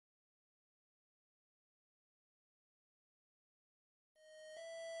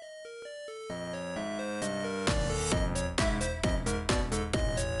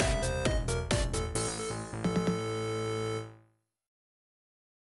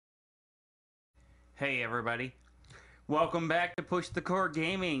Hey everybody, welcome back to Push the Core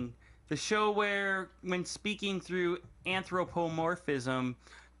Gaming, the show where, when speaking through anthropomorphism,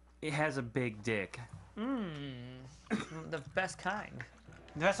 it has a big dick. The best kind.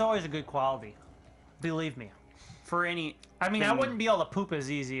 That's always a good quality. Believe me. For any... I mean, I wouldn't be able to poop as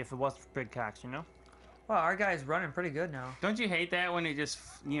easy if it wasn't for big cocks, you know? Well, our guy's running pretty good now. Don't you hate that when it just,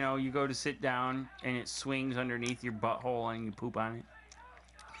 you know, you go to sit down and it swings underneath your butthole and you poop on it?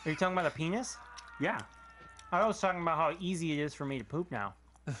 Are you talking about a penis? Yeah. I was talking about how easy it is for me to poop now.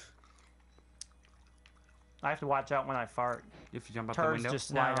 I have to watch out when I fart. If you jump out the Turds window? just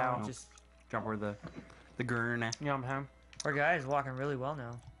slide No, out. just Jump where the gurn. You know what I'm saying? our guy is walking really well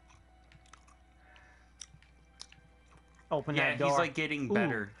now. Open Yeah, that door. he's like getting Ooh.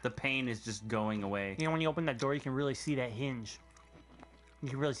 better. The pain is just going away. You know, when you open that door, you can really see that hinge. You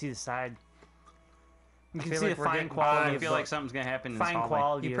can really see the side. You can feel see like the we're fine getting- quality I of feel the like something's gonna happen in this fine hallway.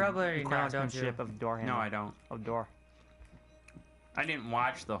 quality You of probably already the know, don't you? craftsmanship of door handle. No, I don't. Of door. I didn't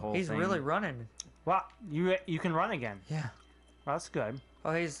watch the whole He's thing. really running. Well, you can run again. Yeah. Well, that's good.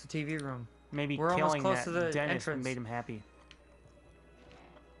 Oh, he's the TV room. Maybe We're almost killing close that to the dentist entrance. made him happy.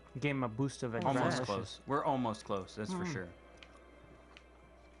 Gave him a boost of Almost adrenaline. close. We're almost close, that's for sure.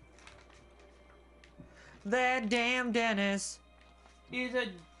 That damn Dennis. He's a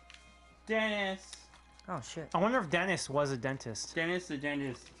dentist. Oh shit. I wonder if Dennis was a dentist. Dennis the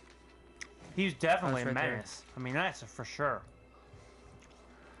dentist. He was definitely That's a right there. menace. I mean, that's for sure.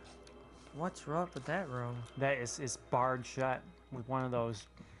 What's up with that room? That is barred shut with one of those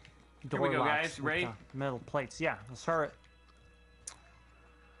Here door we go, locks guys. with Ready? the metal plates. Yeah, let's start it.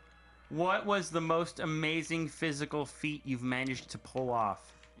 What was the most amazing physical feat you've managed to pull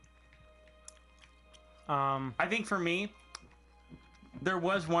off? I think for me, there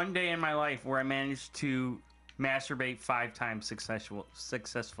was one day in my life where I managed to masturbate 5 times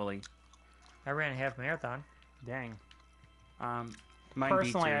successfully. I ran a half marathon. Dang. Mine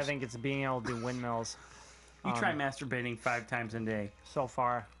Personally, beat I yours. think it's being able to do windmills. You try masturbating 5 times a day. So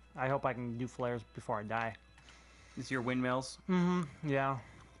far, I hope I can do flares before I die. Is your windmills? Yeah.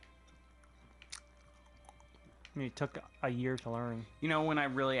 I mean, it took a year to learn. You know, when I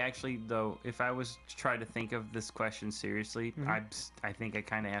really actually, though, if I was to try to think of this question seriously, I think I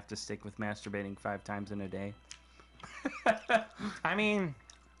kind of have to stick with masturbating 5 times in a day. I mean,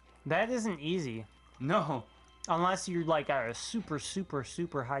 that isn't easy. No. Unless you're like a super, super,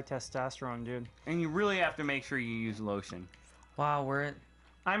 super high testosterone dude. And you really have to make sure you use lotion. Wow, we're at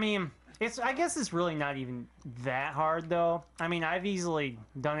I mean, I guess it's really not even that hard though. I mean, I've easily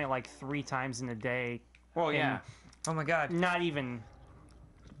done it like 3 times in a day. Well, yeah. oh my god. Not even.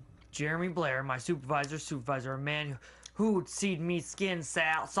 Jeremy Blair, my supervisor, a man who'd seen me skin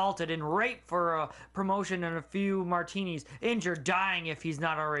salted and raped for a promotion and a few martinis, injured, dying if he's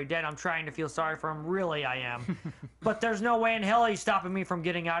not already dead. I'm trying to feel sorry for him, really I am. But there's no way in hell he's stopping me from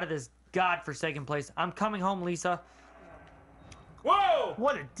getting out of this godforsaken place. I'm coming home, Lisa. Whoa!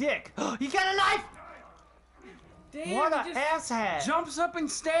 What a dick! You got a knife! Damn, What he a just asshat! jumps up and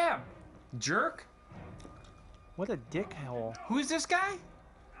stab. Jerk. What a dickhole! Who's this guy?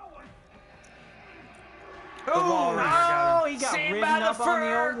 wall Oh, runner got Oh, he got Saved ridden by the up on the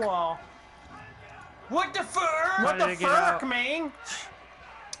fur. old wall. what the fuck? What did the it get fuck, out? man?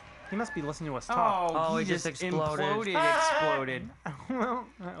 He must be listening to us talk. Oh, Oh, he he just exploded. exploded. Well,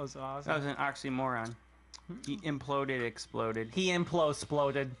 that was awesome. That was an oxymoron. He imploded, exploded, He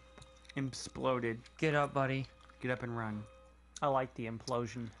imploded. imploded. Get up, buddy. Get up and run. I like the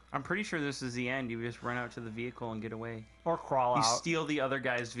implosion. I'm pretty sure this is the end. You just run out to the vehicle and get away. Or crawl You out. steal the other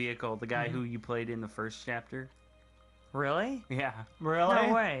guy's vehicle, the guy who you played in the first chapter. Really? Yeah. Really?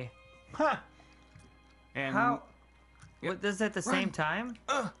 No way. Huh. And How? Yep. What, this at the same time?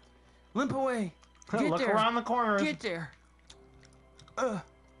 limp away. Get Look there. around the corner. Get there.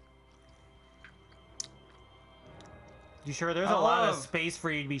 You sure there's I a lot of love- space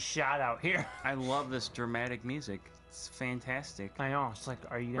for you to be shot out here? I love this dramatic music. It's fantastic. I know. It's like,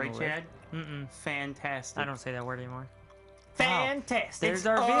 are you gonna Right, live? Chad? Mm-mm. Fantastic. I don't say that word anymore. Fantastic. There's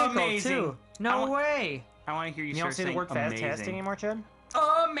our vehicle, amazing. too. No I way. I want to hear you, You start don't say saying the word amazing. fantastic anymore, Chad?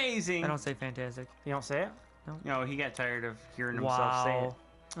 Amazing. I don't say fantastic. You don't say it? No, he got tired of hearing himself say it.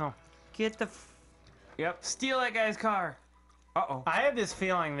 Wow. Oh. Get the... Yep. Steal that guy's car. Uh-oh. I have this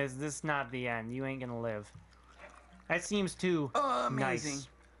feeling this is not the end. You ain't gonna live. That seems too Amazing. nice.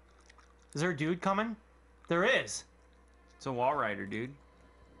 Is there a dude coming? There is. It's a wall rider, dude.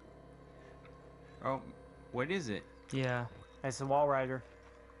 Oh, what is it? Yeah. It's a wall rider.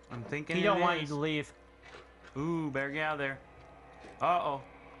 I'm thinking He it don't want you is. to leave. Ooh, better get out of there. Uh-oh.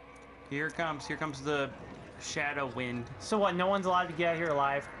 Here it comes. Here comes the Shadow wind. So what? No one's allowed to get out here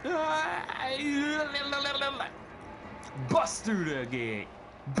alive. Bust through the gate.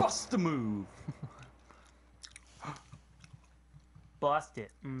 Bust the move. Bust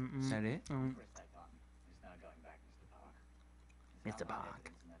it. Is that it? Mr. Mr.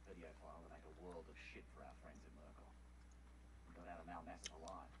 Park.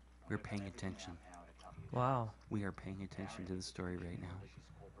 We're paying attention. Wow. We are paying attention to the story right now.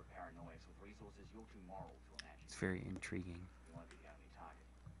 It's very intriguing.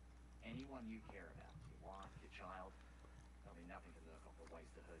 Anyone you care about, your wife, your child, there'll be nothing to lurk off the ways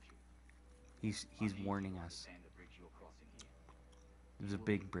to hurt you. He's warning us. There's a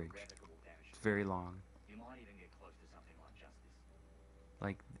big bridge. It's very long. You might even get close to something like justice.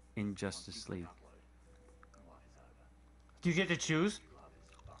 Like in Justice League. Do you get to choose?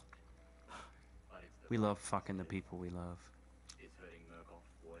 We love fucking the people we love. Is hurting Murkoff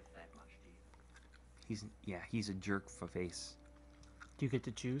worth that much to you? He's a jerk for face. Do you get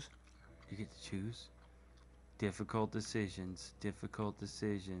to choose? You get to choose. Difficult decisions. Difficult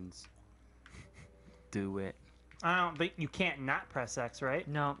decisions. Do it. I don't. But you can't not press X, right?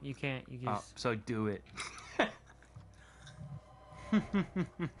 No, you can't. You Oh, just. so do it.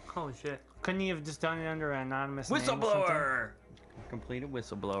 Holy shit. Couldn't he have just done it under an anonymous name or something? Whistleblower. Complete a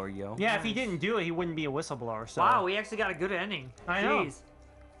whistleblower, yo. Yeah, if he didn't do it, he wouldn't be a whistleblower. So. Wow, we actually got a good ending. I know. Jeez.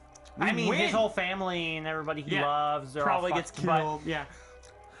 I mean, his win. whole family and everybody he Yeah, loves are probably all gets fucked, but- killed. Yeah.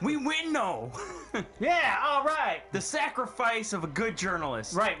 We win, though. Yeah, all right. The sacrifice of a good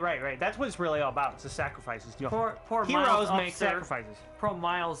journalist. Right. That's what it's really all about. It's the sacrifices. You know, Poor heroes Miles make Upser. sacrifices. Poor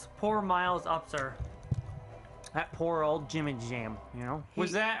Miles Upser. That poor old Jim and Jam, you know?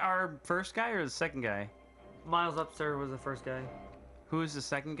 Was that our first guy or the second guy? Miles Upser was the first guy. Who was the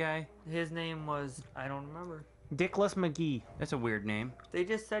second guy? His name was, I don't remember. Dickless McGee. That's a weird name. They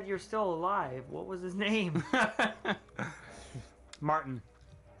just said you're still alive. What was his name? Martin.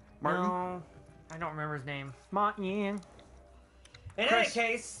 Martin? No, I don't remember his name. Martin. In Chris. any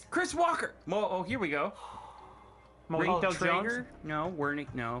case, Chris Walker. Well, oh, here we go. Mojito Jones. Traeger? No.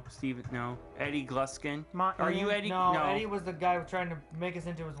 Wernick? No. Steven? No. Eddie Gluskin? Martin. Are you Eddie? no, Eddie was the guy trying to make us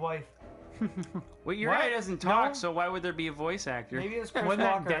into his wife. Well, your What? guy doesn't talk, No. so why would there be a voice actor? Maybe it was Chris Wasn't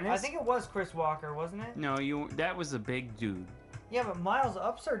that Walker. Dennis? I think it was Chris Walker, wasn't it? No, that was a big dude. Yeah, but Miles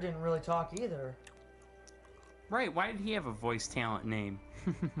Upser didn't really talk either. Right, why did he have a voice talent name?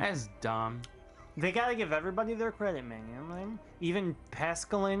 That's dumb. They gotta give everybody their credit, man. You know what I mean? Even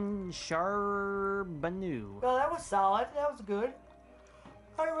Pascaline Charbonneau. Well, that was solid. That was good.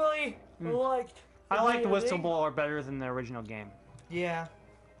 I really liked. the I liked ending. Whistleblower better than the original game. Yeah,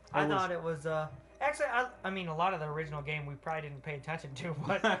 I I was- thought it was. Actually, I mean, a lot of the original game we probably didn't pay attention to,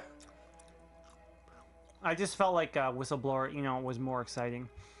 but I just felt like Whistleblower, you know, was more exciting.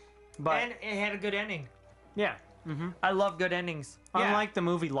 But and it had a good ending. yeah, I love good endings. Yeah. unlike the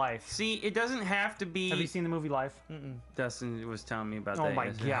movie Life. See, it doesn't have to be. Have you seen the movie Life? Dustin was telling me about Oh that. my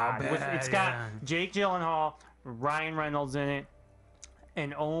yesterday. How god! bad, It's got yeah. Jake Gyllenhaal, Ryan Reynolds in it,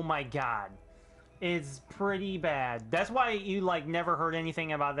 and oh my god, it's pretty bad. That's why you like never heard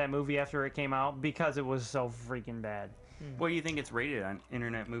anything about that movie after it came out, because it was so freaking bad. What do you think it's rated on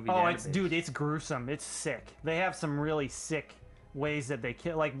Internet Movie Oh, Database? it's dude, it's gruesome. It's sick. They have some really sick ways that they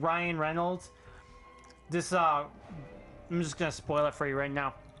kill. Like Ryan Reynolds. This I'm just gonna spoil it for you right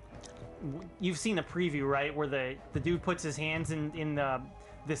now. You've seen the preview, right? Where the dude puts his hands in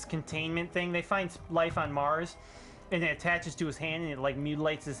this containment thing. They find life on Mars, and it attaches to his hand, and it like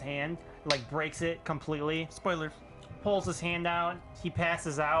mutilates his hand, like breaks it completely. Spoilers. Pulls his hand out. He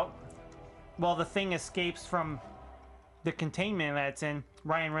passes out. While the thing escapes from the containment that it's in,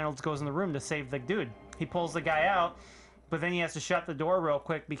 Ryan Reynolds goes in the room to save the dude. He pulls the guy out, but then he has to shut the door real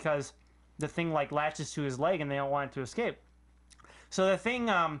quick because the thing like latches to his leg and they don't want it to escape. So the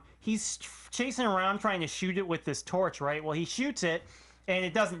thing, he's chasing around trying to shoot it with this torch, right? Well, he shoots it and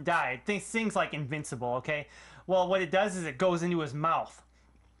it doesn't die. This thing's like invincible, okay? Well, what it does is it goes into his mouth.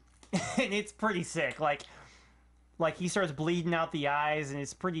 And it's pretty sick. Like he starts bleeding out the eyes, and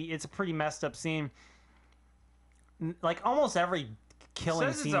it's a pretty messed up scene. Like almost every killing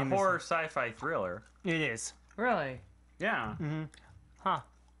Says scene it's a in this- horror sci-fi thriller. It is. Really? Yeah. Huh.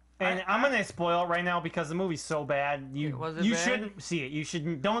 And I'm gonna spoil it right now because the movie's so bad. Was it You bad? shouldn't see it. You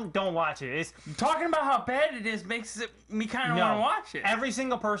shouldn't. Don't watch it. It's Talking about how bad it is makes me kind of no. want to watch it. Every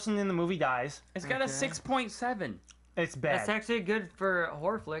single person in the movie dies. It's got a 6.7. It's bad. That's actually good for a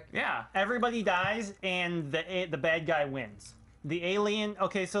horror flick. Yeah. Everybody dies, and the bad guy wins. The alien.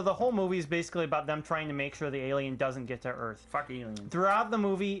 Okay, so the whole movie is basically about them trying to make sure the alien doesn't get to Earth. Fuck aliens. Throughout the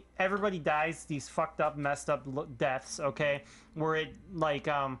movie, everybody dies these fucked up, messed up deaths. Okay, where it like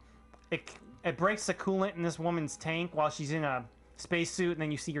it breaks the coolant in this woman's tank while she's in a spacesuit, and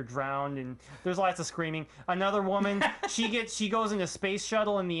then you see her drowned, and there's lots of screaming. Another woman, she goes in a space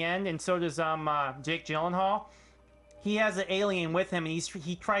shuttle in the end, and so does Jake Gyllenhaal. He has an alien with him, and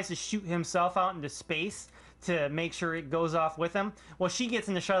he tries to shoot himself out into space to make sure it goes off with him. Well, she gets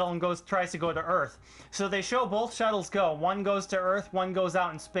in the shuttle and tries to go to Earth. So they show both shuttles go. One goes to Earth, one goes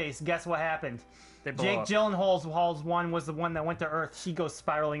out in space. Guess what happened? Jake Gyllenhaal's one was the one that went to Earth. She goes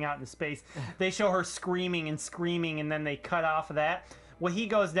spiraling out into space. They show her screaming and screaming, and then they cut off of that. Well, he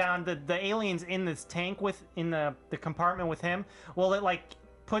goes down. The alien's in this tank in the compartment with him. Well, it like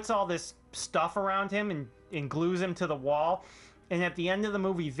puts all this stuff around him and glues him to the wall. And at the end of the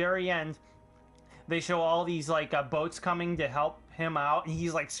movie, very end, they show all these like boats coming to help him out, and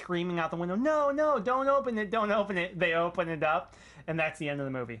he's like screaming out the window, "No, no, don't open it, don't open it." They open it up, and that's the end of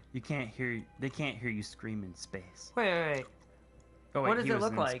the movie. They can't hear you scream in space. Wait. Oh wait, What does he it was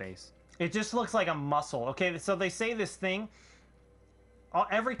look in like? Space. It just looks like a muscle. Okay, so they say this thing,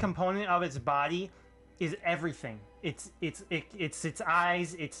 every component of its body is everything. It's its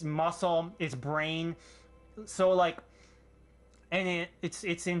eyes, its muscle, its brain. So like, and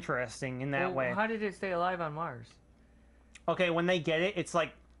it's interesting in that way. How did it stay alive on Mars? Okay, when they get it, it's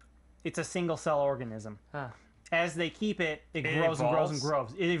like it's a single cell organism. Huh. As they keep it, it grows and grows and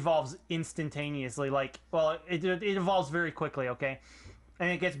grows. It evolves instantaneously. Like, well, it evolves very quickly. Okay, and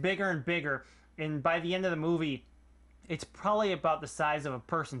it gets bigger and bigger. And by the end of the movie, it's probably about the size of a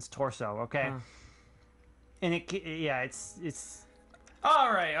person's torso. Okay, and it's.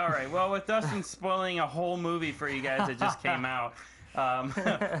 All right. Well, with Dustin spoiling a whole movie for you guys that just came out,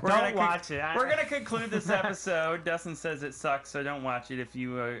 Don't watch it. We're gonna conclude this episode. Dustin says it sucks, so don't watch it if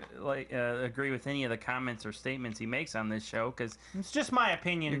you agree with any of the comments or statements he makes on this show, because It's just my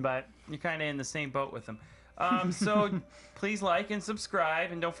opinion, but you're kind of in the same boat with him. So please like and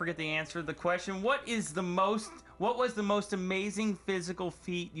subscribe, and don't forget to answer the question: What was the most amazing physical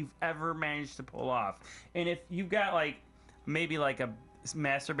feat you've ever managed to pull off? And if you've got like maybe like a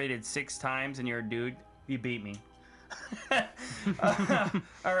masturbated 6 times and you're a dude, you beat me.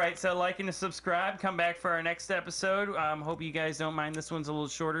 All right, so like and subscribe. Come back for our next episode. Hope you guys don't mind. This one's a little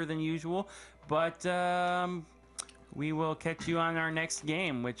shorter than usual, but we will catch you on our next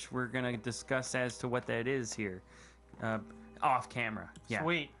game, which we're gonna discuss as to what that is here, off camera. Yeah.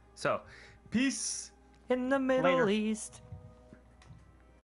 Sweet. So, peace. In the Middle Later. East.